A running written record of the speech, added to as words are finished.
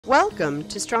Welcome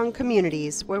to Strong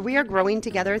Communities, where we are growing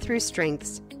together through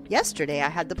strengths. Yesterday, I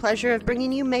had the pleasure of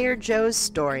bringing you Mayor Joe's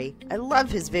story. I love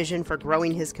his vision for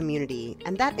growing his community,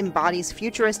 and that embodies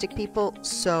futuristic people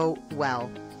so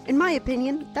well. In my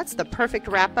opinion, that's the perfect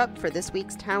wrap-up for this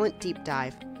week's Talent Deep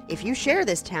Dive. If you share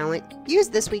this talent, use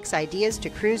this week's ideas to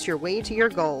cruise your way to your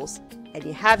goals, and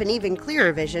you have an even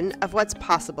clearer vision of what's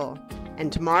possible.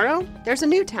 And tomorrow, there's a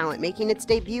new talent making its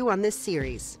debut on this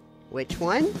series. Which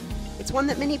one? It's one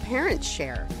that many parents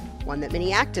share, one that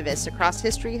many activists across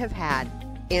history have had,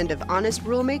 and of honest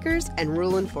rule makers and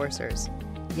rule enforcers.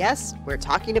 Yes, we're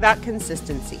talking about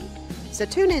consistency. So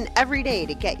tune in every day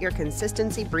to get your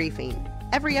consistency briefing.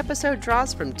 Every episode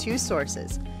draws from two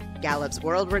sources: Gallup's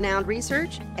world-renowned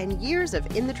research and years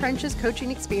of in-the-trenches coaching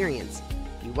experience.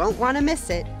 You won't want to miss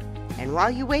it. And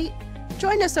while you wait,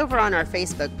 join us over on our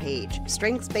Facebook page,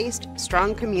 Strengths-Based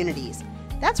Strong Communities.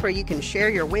 That's where you can share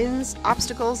your wins,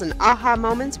 obstacles, and aha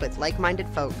moments with like-minded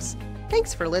folks.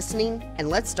 Thanks for listening, and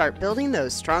let's start building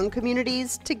those strong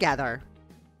communities together.